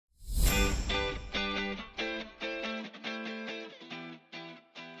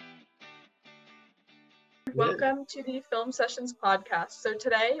Yeah. welcome to the Film Sessions podcast. So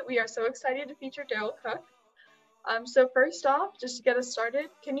today we are so excited to feature Darryl Cook. So first off, just to get us started,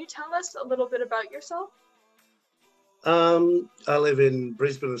 can you tell us a little bit about yourself? I live in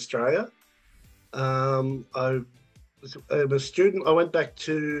Brisbane, Australia. I'm a student. I went back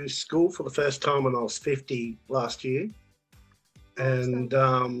to school for the first time when I was 50 last year. And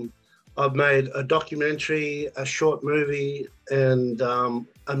I've made a documentary, a short movie, and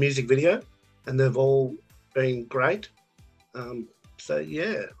a music video, and they've all been great.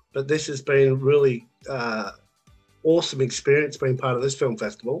 But this has been really awesome experience being part of this film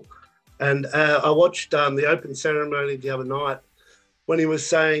festival. And I watched the open ceremony the other night when he was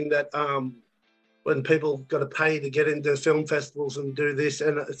saying that when people got to pay to get into film festivals and do this,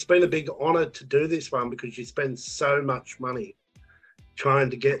 and it's been a big honour to do this one because you spend so much money trying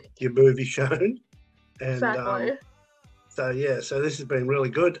to get your movie shown. And Exactly. so this has been really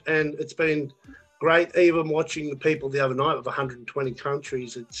good, and it's been great even watching the people the other night of 120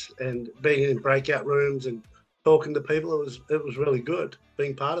 countries and being in breakout rooms and talking to people. It was really good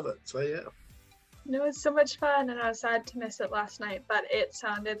being part of it. So yeah. No, it's so much fun, and I was sad to miss it last night, but it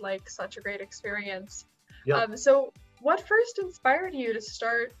sounded like such a great experience. Yep. So what first inspired you to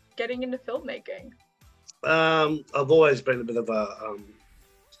start getting into filmmaking? I've always been a bit of a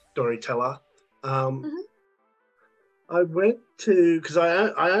storyteller. I went to, because I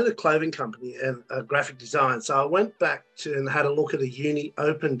own a clothing company and graphic design, so I went back to and had a look at a uni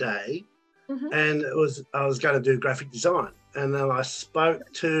open day, and I was going to do graphic design, and then I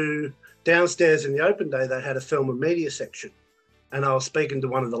spoke to downstairs in the open day. They had a film and media section, and I was speaking to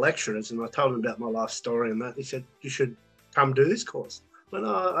one of the lecturers, and I told him about my life story and that. And he said, "You should come do this course."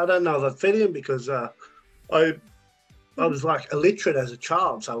 Well, I don't know if I fit in because I was like illiterate as a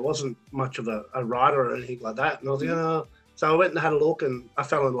child, so I wasn't much of a writer or anything like that. And I was like, oh. So I went and had a look, and I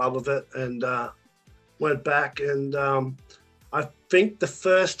fell in love with it, and went back. And I think the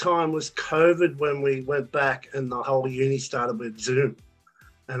first time was COVID when we went back, and the whole uni started with Zoom.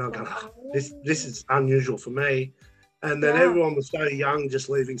 And I'm going, this is unusual for me. And then everyone was so young, just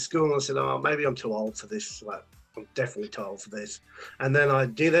leaving school, and I said, oh, maybe I'm too old for this. Like, I'm definitely too old for this. And then I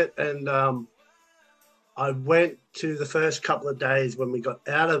did it, and I went to the first couple of days when we got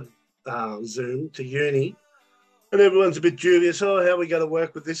out of Zoom to uni, and everyone's a bit dubious. Oh, how are we going to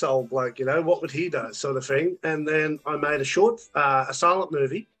work with this old bloke? You know, what would he do, sort of thing. And then I made a silent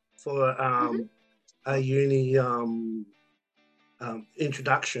movie for a uni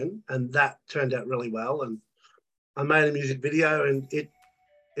introduction, and that turned out really well. And I made a music video, and it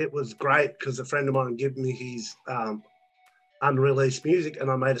was great because a friend of mine gave me his unreleased music,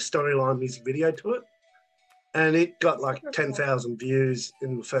 and I made a storyline music video to it. And it got like 10,000 views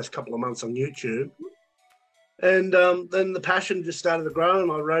in the first couple of months on YouTube. And then the passion just started to grow,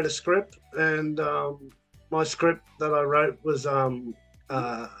 and I wrote a script. And my script that I wrote was an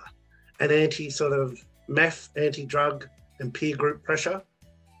anti-sort of meth, anti-drug and peer group pressure.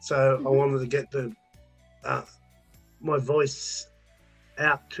 So I wanted to get my voice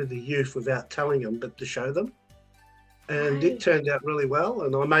out to the youth without telling them, but to show them. And it turned out really well.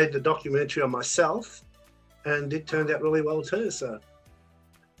 And I made the documentary on myself, and it turned out really well too. So,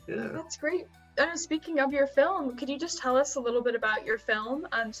 yeah. That's great. Speaking of your film, could you just tell us a little bit about your film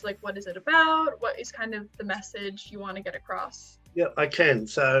and like what is it about? What is kind of the message you want to get across? Yeah, I can.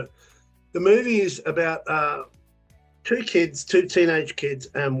 So the movie is about two teenage kids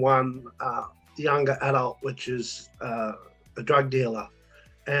and one younger adult, which is a drug dealer.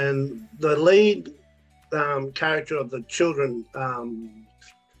 And the lead character of the children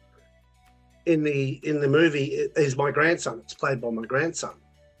in the movie is my grandson. It's played by my grandson.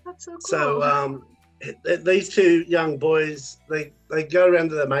 That's so cool. So these two young boys, they go around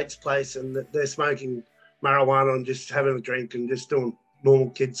to their mate's place, and they're smoking marijuana and just having a drink and just doing normal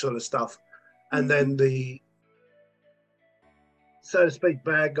kid sort of stuff. And then the, so to speak,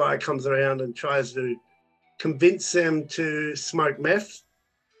 bad guy comes around and tries to convince them to smoke meth.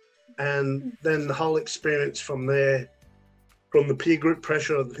 And then the whole experience from there, from the peer group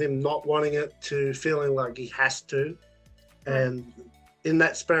pressure of him not wanting it to feeling like he has to. And in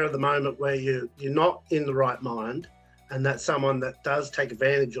that spur of the moment where you're not in the right mind, and that's someone that does take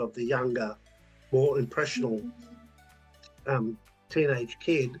advantage of the younger, more impressionable teenage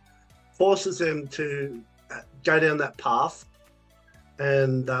kid, forces them to go down that path,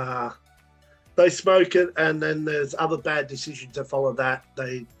 and they smoke it, and then there's other bad decisions that follow that.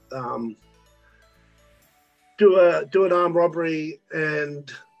 They do an armed robbery,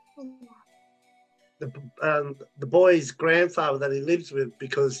 and the boy's grandfather that he lives with,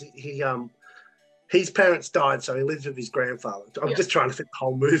 because he his parents died, so he lives with his grandfather. I'm just trying to fit the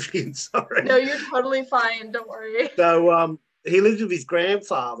whole movie in, sorry. No, you're totally fine. Don't worry. So he lives with his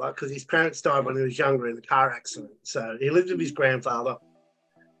grandfather because his parents died when he was younger in a car accident. So he lives with his grandfather.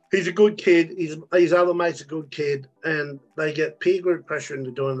 He's a good kid. His other mate's a good kid, and they get peer group pressure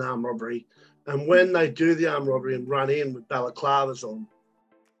into doing the armed robbery. And when they do the armed robbery and run in with balaclavas on,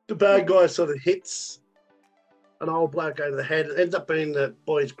 the bad guy sort of hits an old bloke over the head. It ends up being the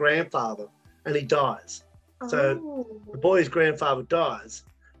boy's grandfather, and he dies. So the boy's grandfather dies,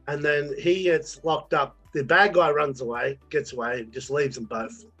 and then he gets locked up. The bad guy runs away, gets away, and just leaves them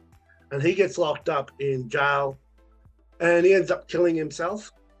both. And he gets locked up in jail, and he ends up killing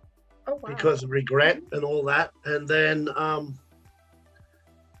himself. Oh, wow. Because of regret and all that. And then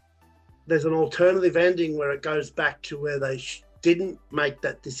there's an alternative ending where it goes back to where they didn't make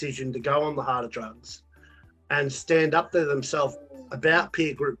that decision to go on the harder drugs and stand up to themselves about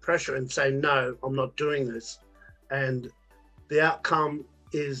peer group pressure and say, no, I'm not doing this. And the outcome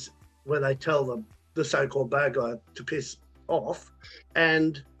is where they tell them, the so-called bad guy, to piss off,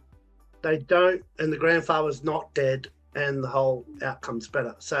 and they don't, and the grandfather's not dead, and the whole outcome's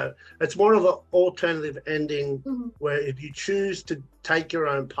better. So it's more of an alternative ending where if you choose to take your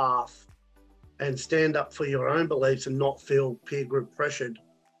own path and stand up for your own beliefs and not feel peer group pressured,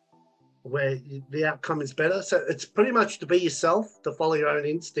 where the outcome is better. So it's pretty much to be yourself, to follow your own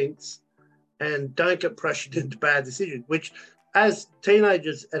instincts, and don't get pressured into bad decisions, which as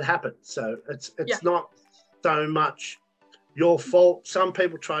teenagers, it happens. So it's not so much your fault. Some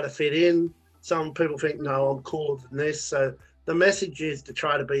people try to fit in. Some people think, no, I'm cooler than this. So the message is to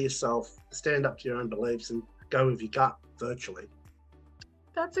try to be yourself, stand up to your own beliefs, and go with your gut virtually.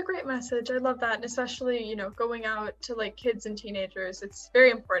 That's a great message. I love that. And especially, going out to like kids and teenagers, it's very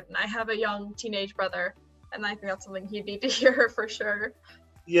important. I have a young teenage brother, and I think that's something he'd need to hear for sure.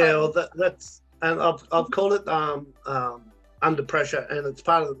 Yeah, well, that's, and I've called it Under Pressure, and it's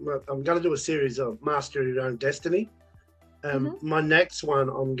part of, I'm going to do a series of Master Your Own Destiny. My next one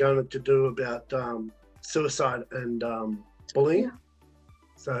I'm going to do about suicide and bullying. Yeah.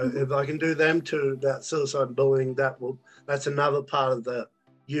 So if I can do them too, about suicide and bullying, that's another part of the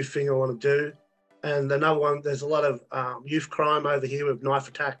youth thing I want to do. And another one, there's a lot of youth crime over here with knife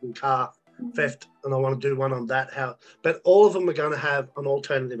attack and car theft, and I want to do one on that. But all of them are going to have an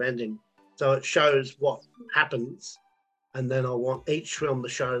alternative ending. So it shows what happens, and then I want each film to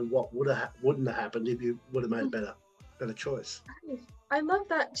show what wouldn't have happened if you would have made a better choice. I love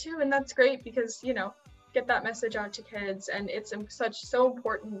that too, and that's great because get that message out to kids, and it's so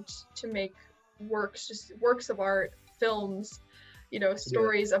important to make works of art, films,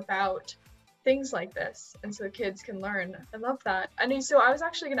 stories about things like this, and so kids can learn. I love that. And so I was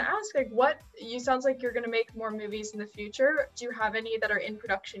actually going to ask, sounds like you're going to make more movies in the future. Do you have any that are in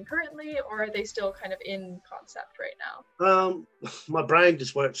production currently, or are they still kind of in concept right now? My brain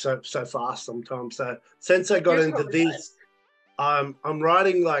just works so fast sometimes. So since I got into this, I'm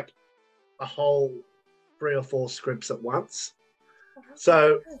writing like a whole 3 or 4 scripts at once.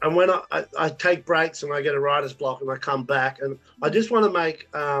 So, and when I take breaks and I get a writer's block and I come back, and I just want to make,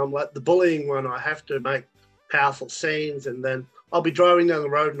 like the bullying one, I have to make powerful scenes, and then I'll be driving down the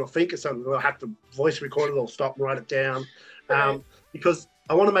road and I'll think of something, and I'll have to voice record it or stop and write it down, because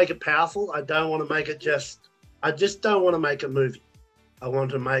I want to make it powerful. I don't want to make it I just don't want to make a movie. I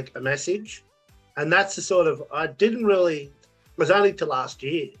want to make a message. And that's the sort of, it was only till last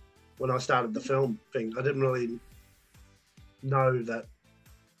year when I started the film thing. I didn't really know that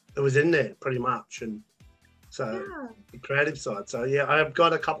it was in there pretty much, and so the creative side. So yeah, I've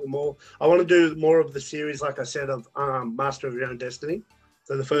got a couple more. I want to do more of the series, like I said, of Master of Your Own Destiny.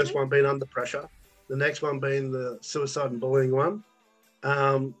 So the first one being Under Pressure, the next one being the suicide and bullying one.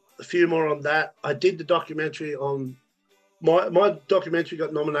 A few more on that. I did the documentary on my documentary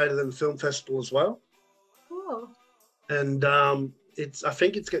got nominated in the film festival as well. Cool. And I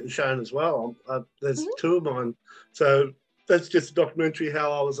think it's getting shown as well. There's 2 of mine. So that's just a documentary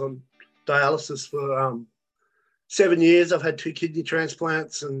how I was on dialysis for 7 years. I've had 2 kidney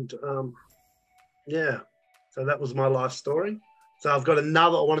transplants, and so that was my life story. So I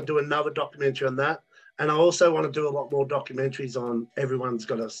want to do another documentary on that. And I also want to do a lot more documentaries on everyone's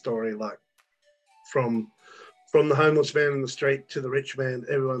got a story, like from the homeless man in the street to the rich man,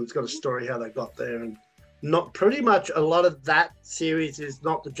 everyone's got a story how they got there. And not pretty much a lot of that series is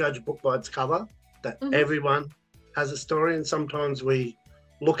not to judge a book by its cover, that everyone has a story, and sometimes we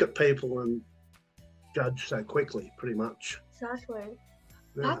look at people and judge so quickly, pretty much. Exactly.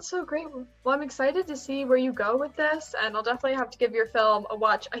 Yeah. That's so great. Well, I'm excited to see where you go with this, and I'll definitely have to give your film a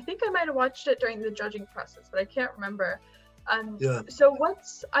watch. I think I might have watched it during the judging process, but I can't remember. Yeah. So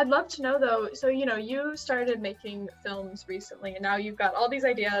I'd love to know though, so you started making films recently and now you've got all these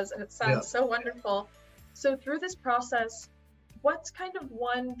ideas and it sounds so wonderful. So through this process, what's kind of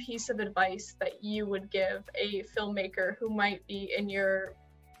one piece of advice that you would give a filmmaker who might be in your,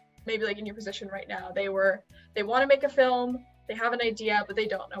 maybe like in your position right now? They want to make a film, they have an idea, but they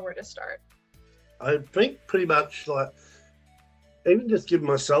don't know where to start. I think pretty much like, even just giving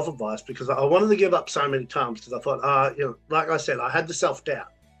myself advice, because I wanted to give up so many times because I thought, like I said, I had the self-doubt.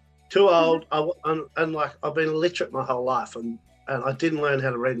 Too old, and like I've been illiterate my whole life, and I didn't learn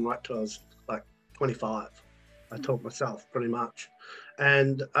how to read and write till I was like 25. I taught myself pretty much,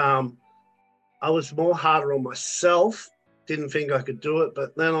 and I was more harder on myself. Didn't think I could do it,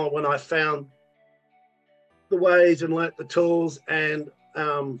 but then when I found the ways and learnt the tools and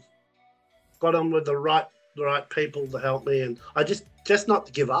got on with the right people to help me, and I just not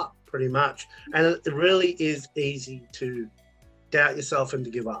to give up pretty much. And it really is easy to doubt yourself and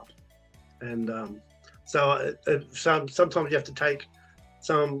to give up. And sometimes you have to take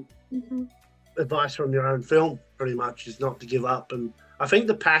some advice from your own film, pretty much, is not to give up. And I think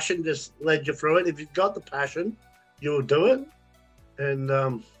the passion just led you through it. If you've got the passion, you will do it. And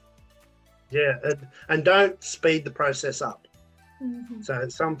and don't speed the process up. So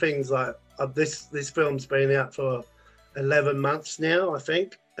some things like this film's been out for 11 months now, I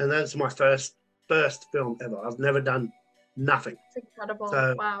think, and that's my first film ever. I've never done nothing. It's incredible.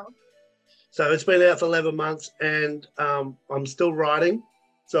 So, wow. So it's been out for 11 months, and I'm still writing,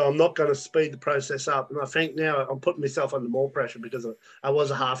 so I'm not going to speed the process up. And I think now I'm putting myself under more pressure because I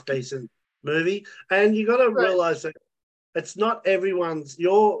was a half decent movie, and you got to realize that it's not everyone's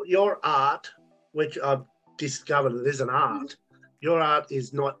your art, which I've discovered it is an art. Your art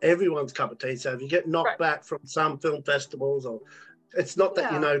is not everyone's cup of tea. So if you get knocked back from some film festivals, or it's not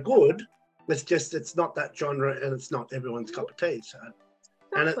that you're no good, it's just it's not that genre, and it's not everyone's cup of tea. So,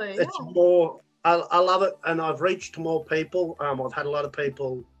 and it's more. I love it, and I've reached more people. I've had a lot of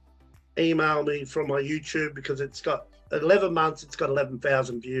people email me from my YouTube because it's got 11 months. It's got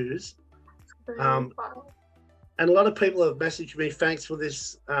 11,000 views. And a lot of people have messaged me, thanks for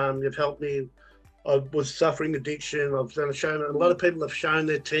this. You've helped me. I was suffering addiction. I've done a show, and a lot of people have shown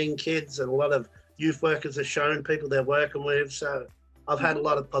their teen kids, and a lot of youth workers have shown people they're working with. So I've had a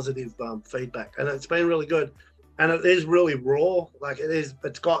lot of positive feedback, and it's been really good. And it is really raw. Like it's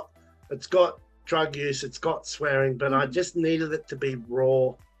got drug use, it's got swearing, but I just needed it to be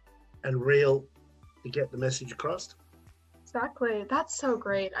raw and real to get the message across. Exactly. That's so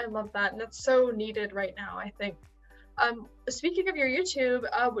great. I love that, and that's so needed right now, I think. Speaking of your YouTube,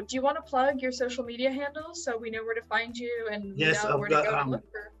 do you want to plug your social media handles so we know where to find you and know where to go to look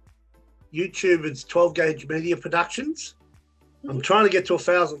for? YouTube, it's 12 Gauge Media Productions. I'm trying to get to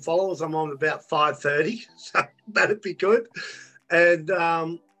 1,000 followers. I'm on about 530, so that'd be good. And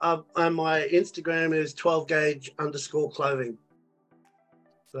my Instagram is 12gauge_clothing.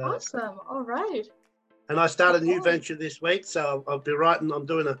 So, awesome. All right. And I started a new venture this week, so I'll be writing. I'm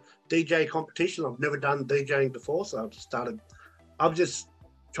doing a DJ competition. I've never done DJing before, so I'm just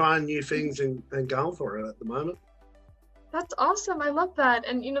trying new things and going for it at the moment. That's awesome. I love that.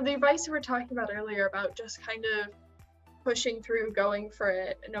 And, the advice we were talking about earlier about just kind of pushing through, going for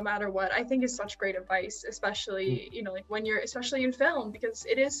it, no matter what, I think is such great advice, especially, like when you're, especially in film, because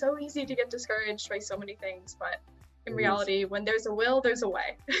it is so easy to get discouraged by so many things, but in reality, when there's a will, there's a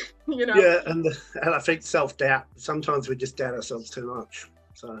way, Yeah, and I think self-doubt, sometimes we just doubt ourselves too much.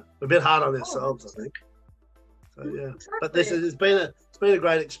 So we're a bit hard on ourselves, I think. So yeah, exactly. But it's been a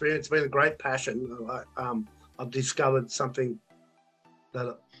great experience. It's been a great passion. I've discovered something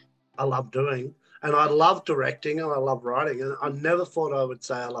that I love doing, and I love directing, and I love writing. And I never thought I would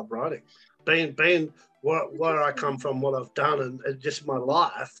say I love writing. Being where I come from, what I've done, and just my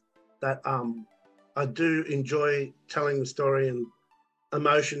life, that I do enjoy telling the story and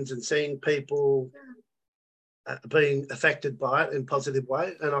emotions and seeing people being affected by it in a positive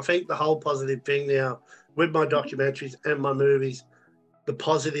way. And I think the whole positive thing now with my documentaries and my movies, the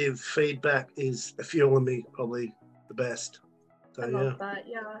positive feedback is fueling me probably the best. So, I love that,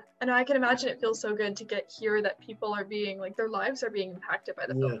 yeah. And I can imagine it feels so good to hear that people are being, like, their lives are being impacted by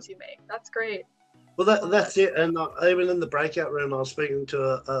the films you make. That's great. Well, that's it. And even in the breakout room, I was speaking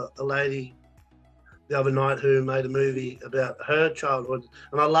to a lady the other night who made a movie about her childhood,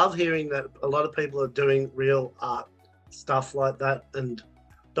 and I love hearing that a lot of people are doing real art stuff like that and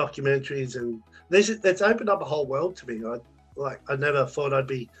documentaries, and it's opened up a whole world to me. I never thought I'd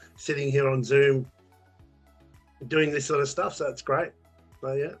be sitting here on Zoom doing this sort of stuff, so it's great.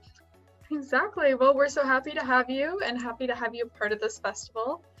 So yeah, exactly. Well, we're so happy to have you and happy to have you part of this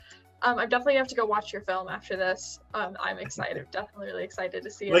festival. I definitely have to go watch your film after this. I'm excited, definitely really excited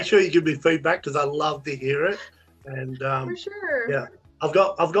to see it. Make sure you give me feedback because I love to hear it. And For sure. yeah, I've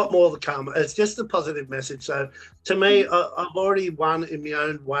got more to come. It's just a positive message. So to me, I've already won in my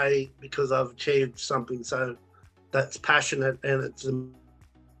own way because I've achieved something so that's passionate and it's a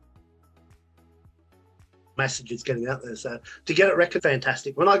message is getting out there. So to get it record,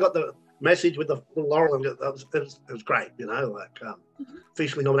 fantastic. When I got the message with the laurel, it was great. You know, like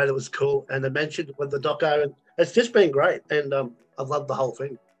officially nominated was cool, and they mentioned with the doco, and it's just been great. And I've loved the whole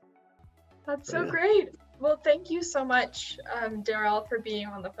thing. That's so great. Well, thank you so much, Darryl, for being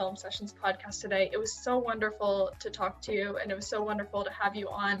on the Film Sessions podcast today. It was so wonderful to talk to you, and it was so wonderful to have you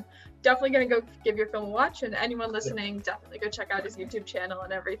on. Definitely going to go give your film a watch, and anyone listening, definitely go check out his YouTube channel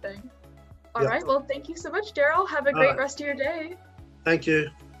and everything. All right. Well, thank you so much, Darryl. Have a great rest of your day. Thank you.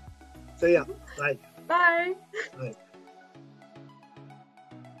 See ya. Bye. Bye. Bye.